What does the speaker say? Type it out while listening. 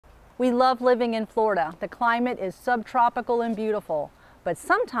We love living in Florida. The climate is subtropical and beautiful, but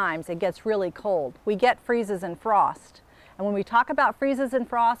sometimes it gets really cold. We get freezes and frost. And when we talk about freezes and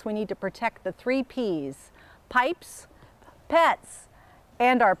frost, we need to protect the 3 Ps: pipes, pets,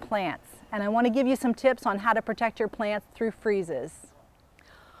 and our plants. And I want to give you some tips on how to protect your plants through freezes.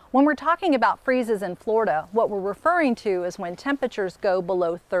 When we're talking about freezes in Florida, what we're referring to is when temperatures go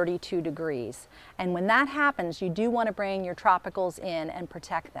below 32 degrees. And when that happens, you do want to bring your tropicals in and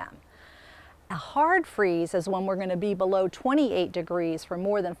protect them. A hard freeze is when we're going to be below 28 degrees for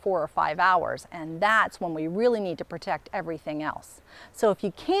more than 4 or 5 hours, and that's when we really need to protect everything else. So if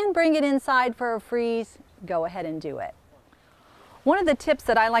you can bring it inside for a freeze, go ahead and do it. One of the tips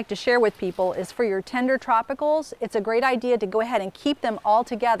that I like to share with people is for your tender tropicals, it's a great idea to go ahead and keep them all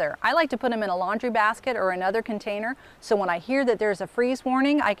together. I like to put them in a laundry basket or another container, so when I hear that there's a freeze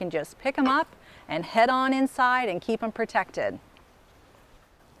warning, I can just pick them up and head on inside and keep them protected.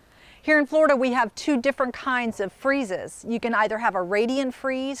 Here in Florida, we have 2 different kinds of freezes. You can either have a radiant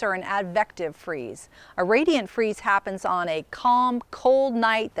freeze or an advective freeze. A radiant freeze happens on a calm, cold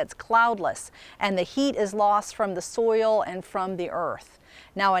night that's cloudless, and the heat is lost from the soil and from the earth.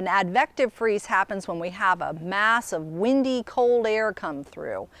 Now, an advective freeze happens when we have a mass of windy, cold air come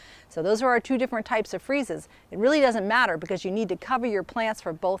through. So those are our 2 different types of freezes. It really doesn't matter because you need to cover your plants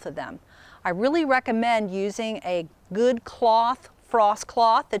for both of them. I really recommend using a good cloth, frost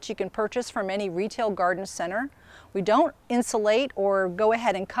cloth that you can purchase from any retail garden center. We don't insulate or go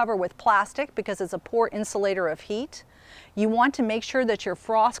ahead and cover with plastic because it's a poor insulator of heat. You want to make sure that your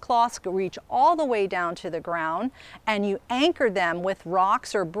frost cloths reach all the way down to the ground, and you anchor them with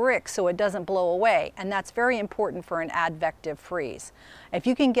rocks or bricks so it doesn't blow away, and that's very important for an advective freeze. If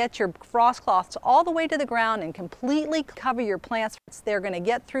you can get your frost cloths all the way to the ground and completely cover your plants, they're going to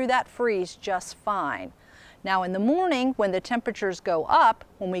get through that freeze just fine. Now in the morning, when the temperatures go up,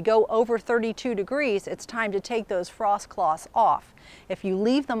 when we go over 32 degrees, it's time to take those frost cloths off. If you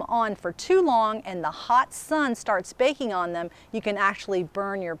leave them on for too long and the hot sun starts baking on them, you can actually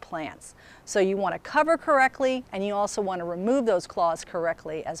burn your plants. So you want to cover correctly, and you also want to remove those cloths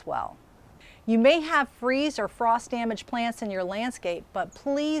correctly as well. You may have freeze or frost damaged plants in your landscape, but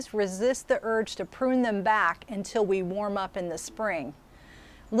please resist the urge to prune them back until we warm up in the spring.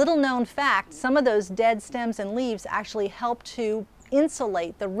 Little known fact, some of those dead stems and leaves actually help to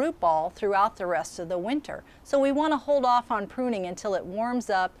insulate the root ball throughout the rest of the winter. So we want to hold off on pruning until it warms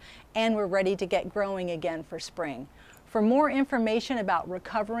up and we're ready to get growing again for spring. For more information about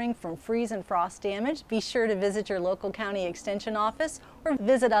recovering from freeze and frost damage, be sure to visit your local county extension office or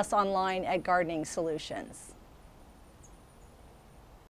visit us online at Gardening Solutions.